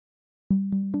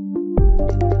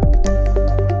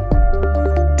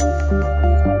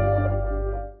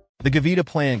The Gavita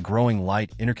plant growing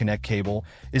light interconnect cable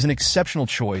is an exceptional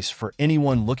choice for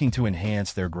anyone looking to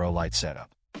enhance their grow light setup.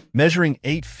 Measuring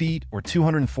 8 feet or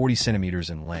 240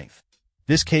 centimeters in length,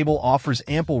 this cable offers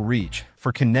ample reach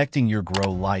for connecting your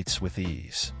grow lights with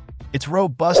ease. Its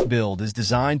robust build is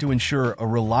designed to ensure a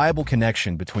reliable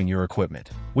connection between your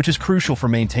equipment, which is crucial for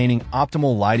maintaining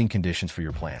optimal lighting conditions for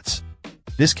your plants.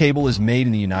 This cable is made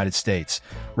in the United States,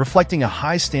 reflecting a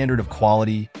high standard of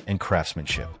quality and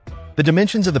craftsmanship. The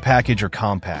dimensions of the package are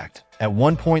compact, at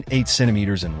 1.8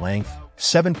 centimeters in length,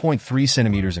 7.3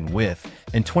 centimeters in width,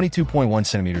 and 22.1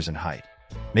 centimeters in height,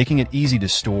 making it easy to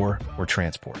store or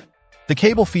transport. The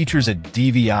cable features a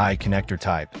DVI connector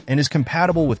type and is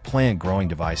compatible with plant growing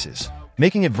devices,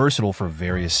 making it versatile for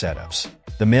various setups.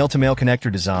 The male-to-male connector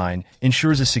design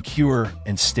ensures a secure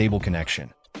and stable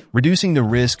connection, reducing the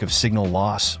risk of signal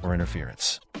loss or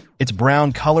interference. Its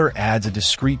brown color adds a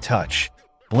discreet touch,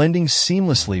 blending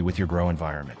seamlessly with your grow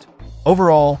environment.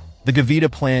 Overall, the Gavita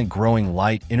plant growing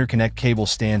light interconnect cable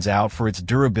stands out for its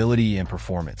durability and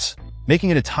performance, making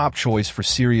it a top choice for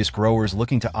serious growers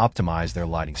looking to optimize their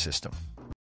lighting system.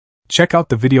 Check out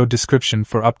the video description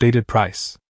for updated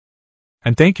price.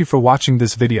 And thank you for watching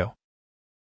this video.